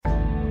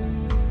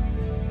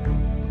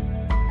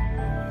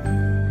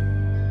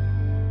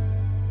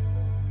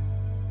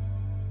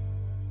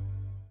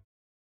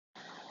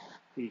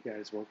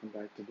guys, welcome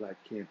back to Black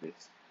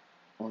Canvas.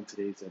 On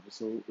today's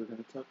episode, we're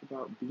going to talk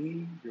about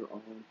being your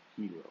own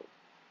hero.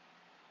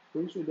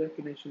 Who's your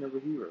definition of a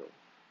hero?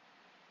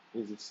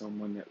 Is it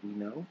someone that we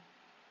know?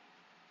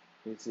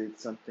 Is it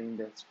something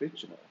that's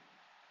fictional?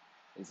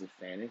 Is it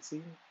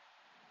fantasy?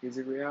 Is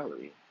it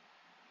reality?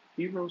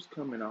 Heroes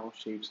come in all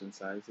shapes and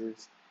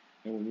sizes,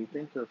 and when we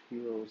think of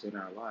heroes in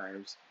our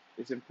lives,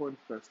 it's important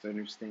for us to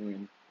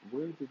understand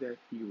where did that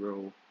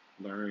hero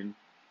learn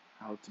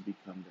how to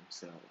become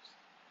themselves?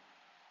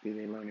 Did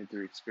they learn it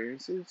through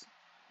experiences?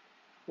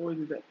 Or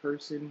did that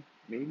person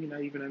maybe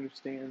not even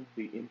understand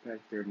the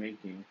impact they're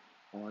making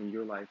on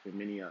your life and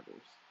many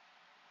others?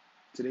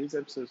 Today's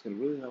episode is going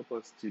to really help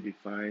us to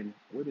define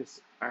what is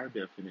our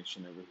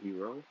definition of a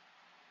hero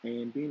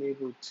and being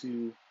able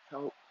to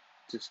help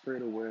to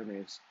spread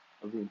awareness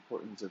of the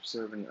importance of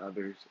serving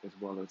others as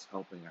well as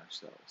helping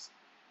ourselves.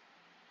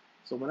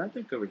 So, when I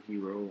think of a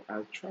hero,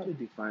 I try to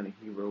define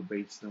a hero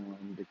based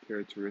on the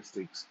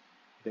characteristics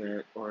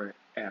that are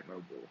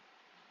admirable.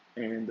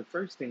 And the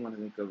first thing when I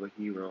think of a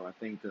hero, I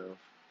think of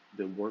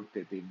the work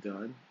that they've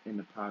done and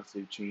the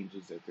positive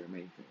changes that they're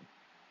making.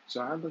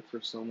 So I look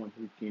for someone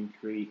who can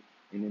create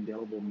an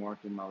indelible mark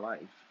in my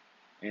life.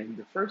 And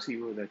the first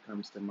hero that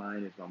comes to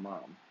mind is my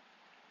mom.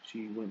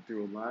 She went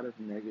through a lot of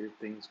negative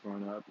things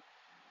growing up.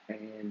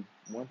 And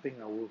one thing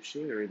I will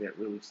share that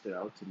really stood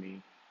out to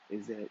me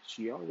is that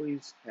she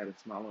always had a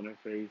smile on her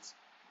face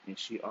and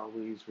she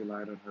always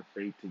relied on her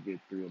faith to get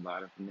through a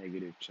lot of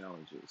negative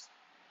challenges.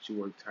 She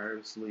worked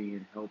tirelessly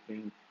in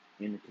helping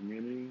in the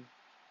community.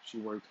 She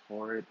worked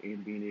hard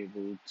in being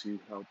able to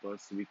help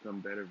us to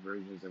become better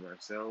versions of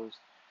ourselves.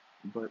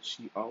 But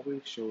she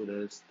always showed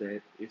us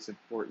that it's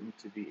important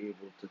to be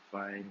able to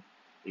find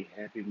a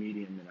happy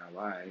medium in our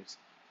lives,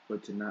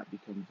 but to not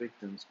become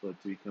victims,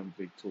 but to become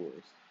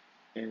victors.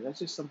 And that's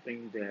just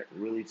something that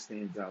really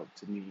stands out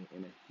to me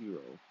in a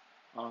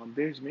hero.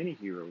 There's many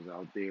heroes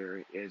out there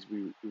as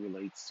we it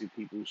relates to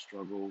people who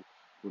struggle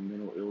with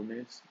mental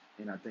illness,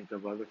 and I think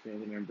of other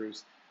family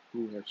members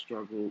who have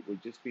struggled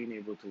with just being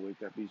able to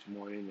wake up each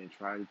morning and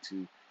try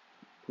to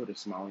put a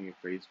smile on your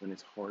face when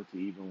it's hard to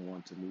even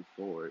want to move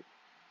forward.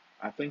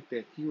 I think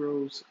that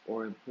heroes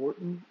are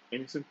important,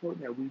 and it's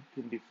important that we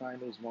can define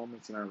those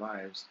moments in our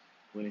lives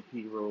when a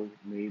hero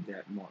made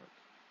that mark.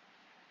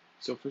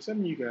 So for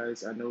some of you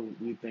guys, I know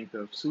we think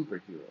of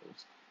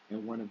superheroes,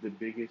 and one of the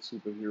biggest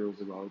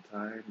superheroes of all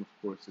time, of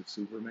course, is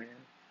Superman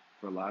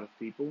for a lot of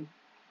people.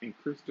 And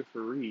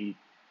Christopher Reeve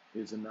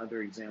is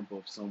another example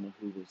of someone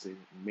who was a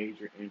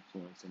major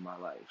influence in my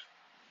life.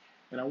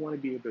 And I want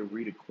to be able to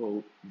read a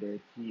quote that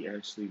he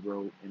actually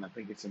wrote, and I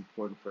think it's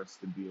important for us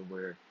to be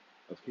aware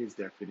of his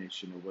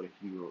definition of what a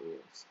hero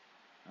is.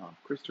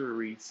 Christopher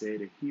Reeve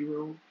said, "A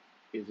hero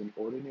is an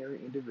ordinary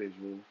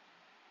individual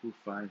who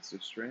finds the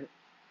strength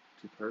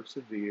to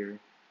persevere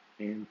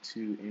and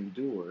to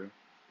endure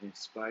in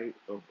spite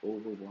of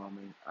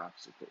overwhelming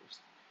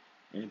obstacles."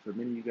 And for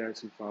many of you guys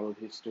who followed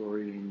his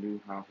story and knew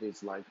how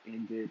his life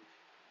ended,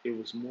 it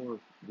was more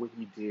of what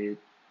he did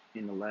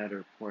in the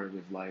latter part of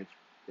his life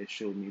that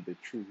showed me the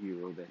true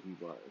hero that he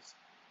was.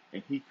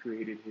 And he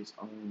created his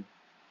own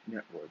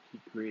network. He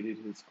created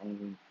his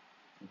own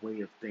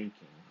way of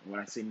thinking. When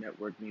I say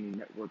network, meaning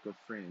network of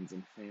friends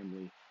and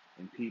family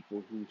and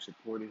people who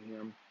supported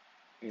him,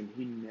 and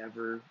he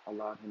never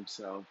allowed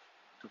himself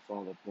to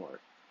fall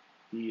apart.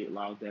 He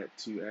allowed that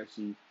to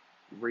actually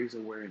raise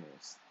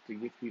awareness, to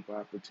give people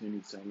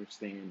opportunities to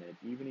understand that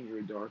even in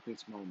your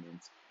darkest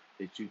moments,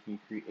 that you can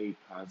create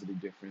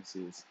positive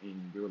differences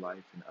in your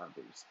life and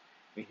others.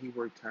 And he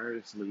worked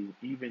tirelessly,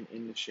 even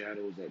in the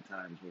shadows at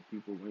times where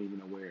people weren't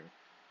even aware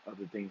of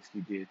the things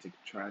he did to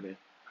try to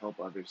help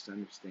others to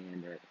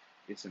understand that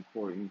it's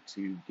important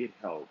to get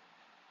help,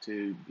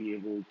 to be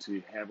able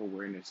to have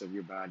awareness of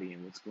your body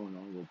and what's going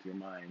on with your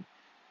mind.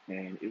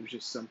 And it was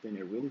just something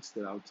that really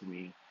stood out to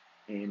me.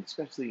 And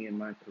especially in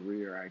my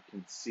career, I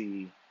can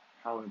see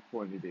how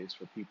important it is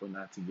for people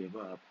not to give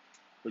up,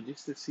 but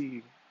just to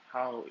see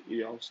how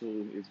it also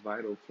is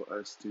vital for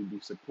us to be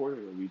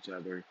supportive of each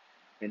other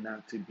and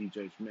not to be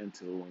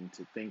judgmental and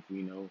to think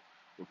we know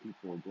what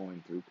people are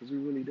going through because we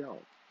really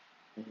don't.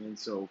 And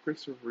so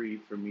Christopher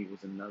Reeve for me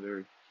was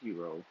another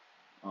hero,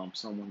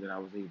 someone that I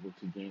was able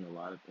to gain a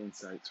lot of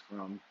insights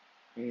from.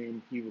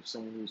 And he was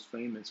someone who was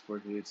famous for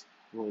his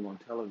role on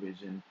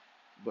television,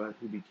 but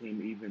who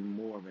became even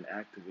more of an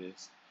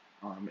activist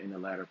in the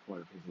latter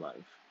part of his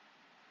life.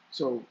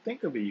 So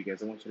think of it, you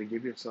guys. I want you to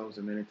give yourselves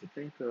a minute to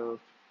think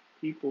of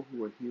people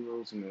who are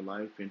heroes in your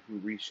life and who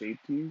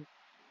reshaped you,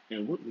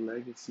 and what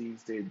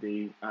legacies did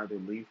they either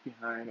leave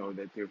behind or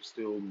that they're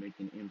still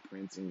making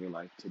imprints in your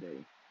life today.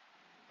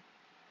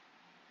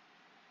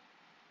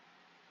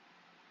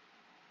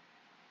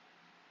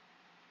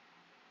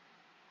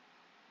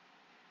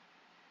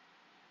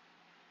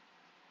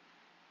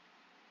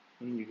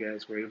 And you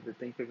guys were able to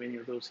think of any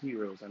of those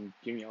heroes. I'm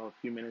giving y'all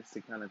a few minutes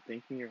to kind of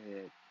think in your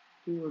head,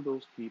 who are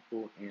those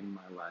people in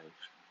my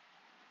life?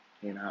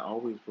 And I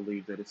always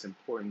believe that it's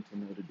important to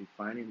know the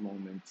defining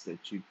moments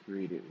that you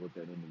created with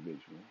that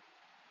individual.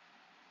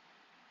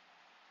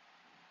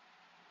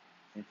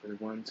 And for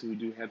the ones who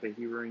do have a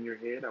hero in your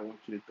head, I want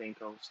you to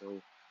think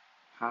also,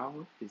 how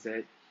is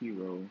that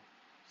hero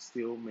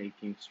still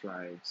making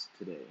strides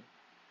today?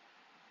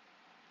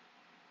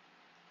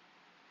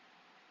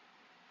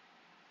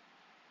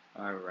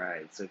 All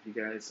right. So if you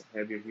guys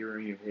have your hero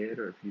in your head,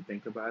 or if you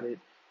think about it,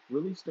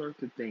 really start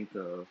to think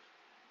of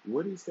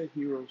what is that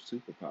hero's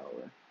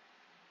superpower?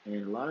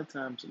 And a lot of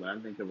times when I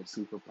think of a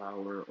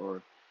superpower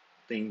or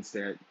things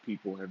that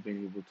people have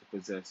been able to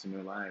possess in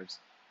their lives,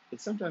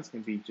 it sometimes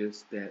can be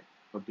just that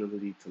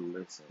ability to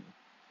listen.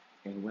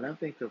 And when I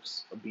think of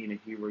being a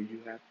hero, you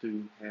have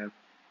to have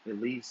at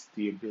least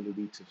the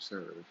ability to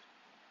serve.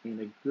 And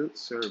a good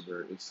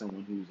server is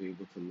someone who's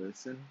able to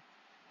listen,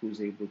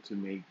 who's able to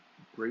make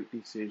great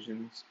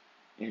decisions,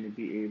 and to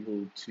be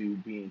able to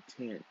be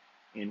intent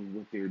in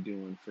what they're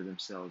doing for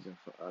themselves and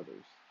for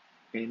others.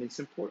 And it's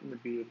important to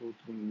be able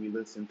to, when we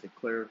listen, to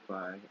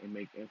clarify and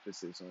make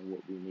emphasis on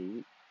what we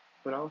need,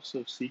 but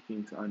also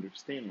seeking to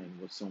understand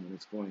what someone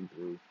is going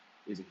through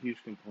is a huge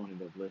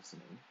component of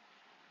listening.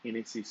 And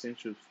it's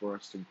essential for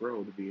us to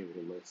grow to be able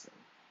to listen.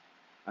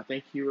 I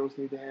think heroes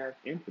need to have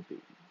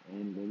empathy.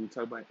 And when we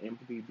talk about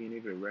empathy, being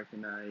able to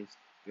recognize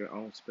their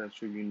own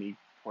special, unique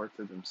parts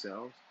of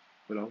themselves,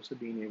 but also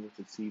being able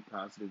to see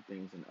positive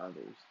things in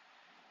others.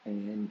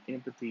 And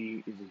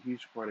empathy is a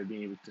huge part of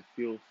being able to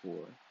feel for.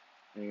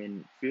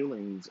 And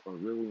feelings are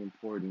really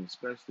important,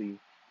 especially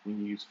when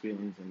you use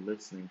feelings and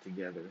listening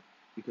together,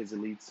 because it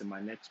leads to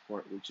my next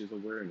part, which is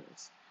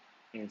awareness.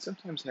 And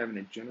sometimes having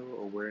a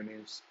general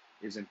awareness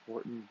is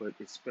important, but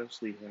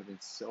especially having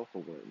self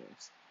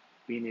awareness.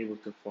 Being able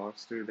to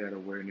foster that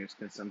awareness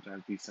can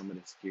sometimes be some of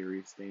the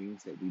scariest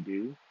things that we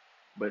do.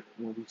 But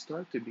when we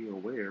start to be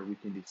aware, we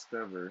can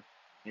discover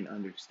and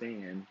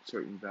understand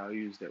certain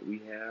values that we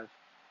have,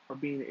 or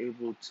being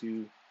able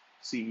to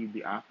see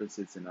the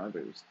opposites in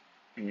others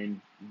and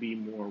be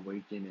more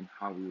awakened in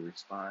how we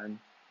respond,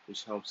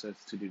 which helps us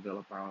to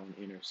develop our own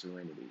inner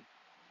serenity.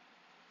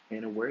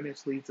 And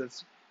awareness leads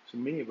us, for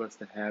many of us,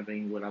 to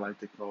having what I like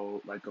to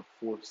call like a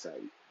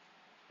foresight.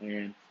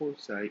 And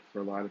foresight for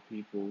a lot of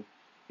people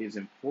is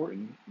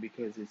important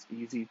because it's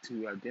easy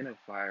to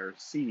identify or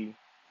see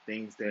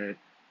things that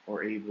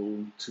are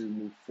able to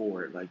move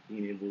forward, like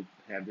being able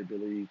to have the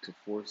ability to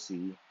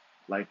foresee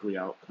likely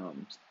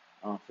outcomes.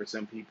 For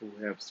some people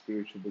who have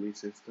spiritual belief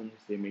systems,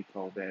 they may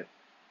call that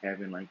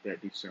having like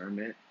that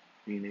discernment,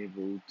 being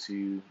able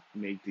to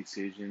make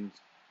decisions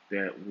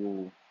that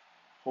will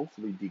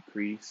hopefully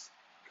decrease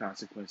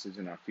consequences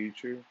in our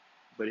future,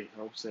 but it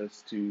helps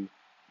us to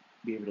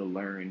be able to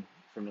learn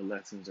from the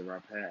lessons of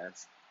our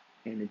past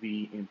and to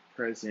be in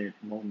present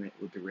moment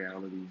with the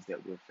realities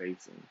that we're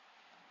facing.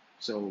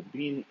 So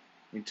being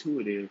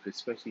intuitive,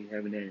 especially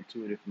having that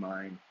intuitive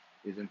mind,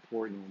 is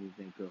important when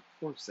we think of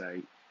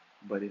foresight,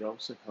 but it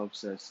also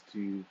helps us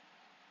to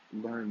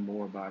learn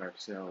more about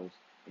ourselves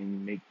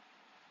and make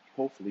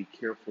hopefully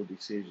careful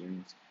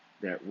decisions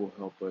that will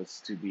help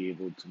us to be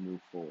able to move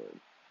forward.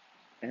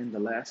 And the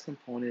last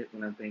component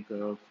when I think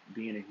of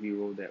being a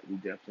hero that we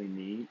definitely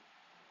need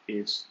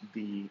is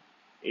the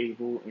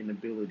able and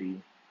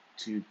ability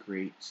to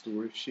create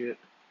stewardship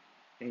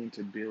and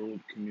to build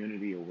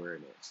community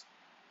awareness.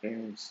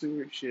 And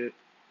stewardship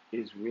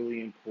is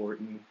really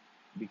important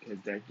because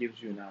that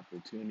gives you an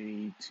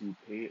opportunity to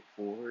pay it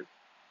forward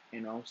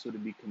and also to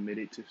be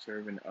committed to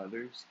serving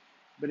others.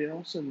 But it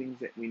also means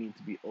that we need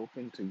to be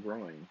open to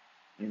growing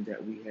and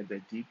that we have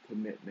that deep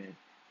commitment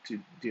to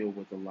deal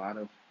with a lot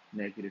of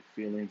negative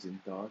feelings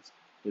and thoughts,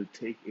 but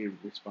take a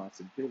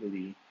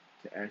responsibility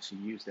to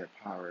actually use that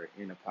power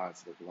in a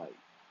positive light.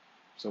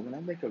 So when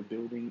I think of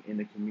building in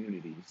the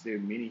communities, there are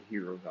many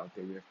heroes out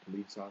there. We have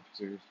police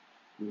officers,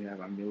 we have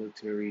our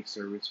military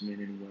servicemen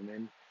and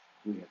women,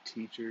 we have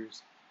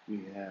teachers,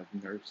 we have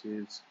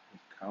nurses,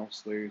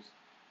 counselors,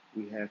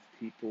 we have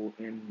people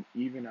in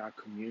even our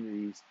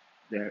communities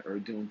that are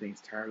doing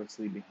things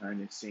tirelessly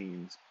behind the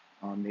scenes.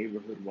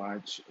 Neighborhood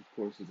Watch, of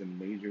course, is a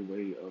major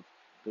way of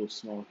those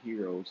small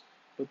heroes,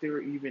 but there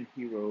are even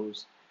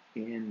heroes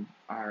in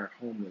our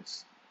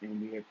homeless,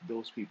 and we have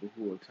those people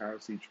who are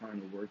tirelessly trying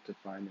to work to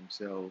find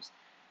themselves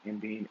and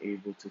being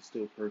able to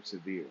still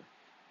persevere.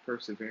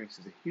 Perseverance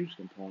is a huge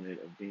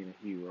component of being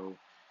a hero,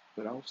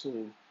 but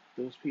also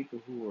those people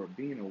who are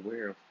being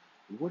aware of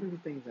what are the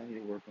things I need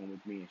to work on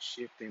with me and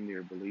shifting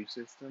their belief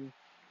system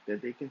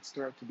that they can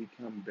start to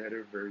become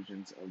better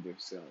versions of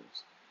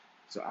themselves.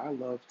 So I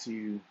love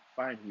to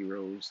find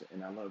heroes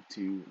and I love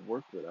to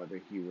work with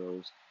other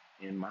heroes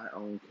in my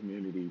own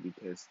community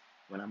because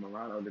when I'm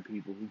around other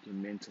people who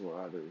can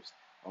mentor others,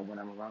 or when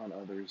I'm around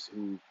others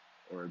who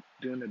are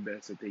doing the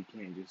best that they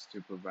can just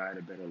to provide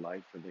a better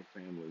life for their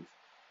families,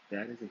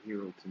 that is a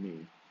hero to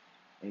me.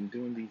 And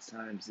during these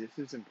times, this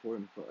is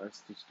important for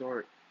us to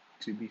start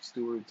to be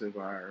stewards of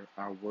our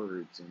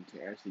words and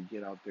to actually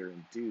get out there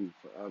and do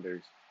for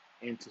others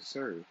and to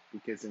serve.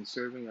 Because in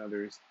serving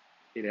others,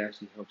 it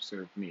actually helps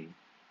serve me.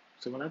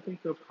 So when I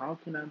think of how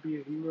can I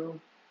be a hero,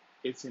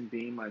 it's in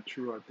being my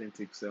true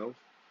authentic self,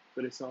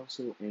 but it's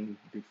also in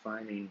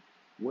defining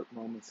what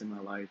moments in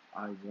my life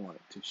I want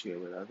to share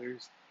with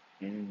others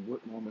and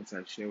what moments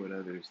I share with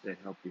others that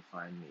help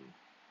refine me.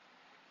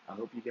 I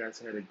hope you guys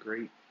had a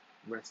great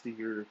rest of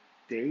your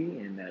day,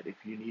 and that if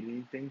you need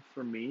anything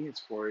from me as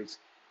far as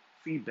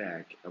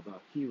feedback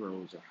about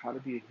heroes or how to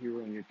be a hero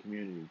in your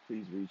community,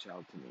 please reach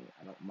out to me.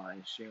 I don't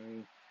mind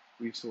sharing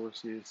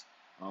resources,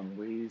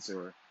 ways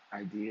or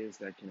ideas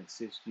that can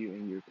assist you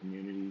in your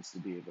communities to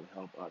be able to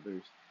help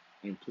others.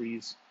 And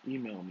please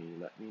email me.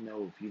 Let me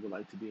know if you would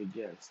like to be a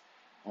guest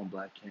on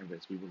Black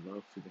Canvas. We would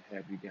love to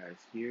have you guys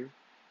here.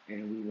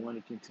 And we want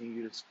to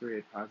continue to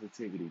spread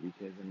positivity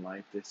because in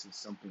life, this is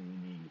something we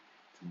need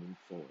to move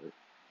forward.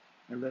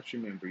 And let's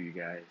remember, you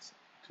guys,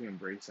 to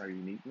embrace our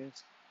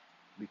uniqueness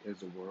because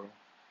the world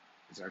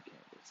is our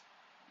canvas.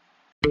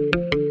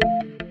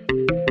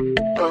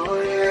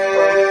 Oh yeah,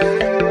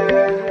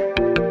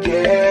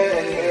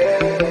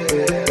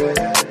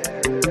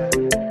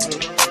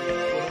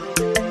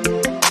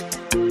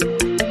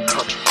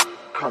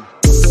 come.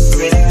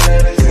 Many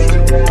letters in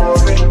the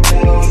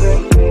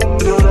moving.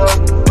 Do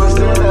not bust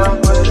it out,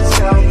 but it's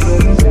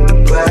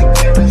happening. Black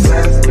canvas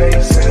has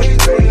space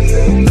and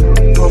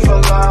free. Go for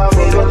love,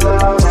 and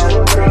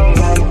free.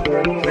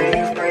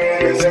 Many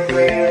friends and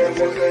friends.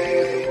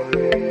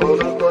 All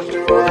the bus to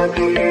ride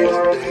here.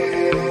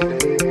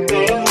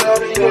 Things that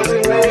are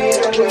using me.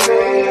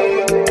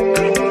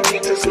 Couldn't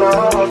need to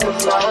smile, the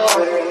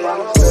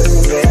flowers.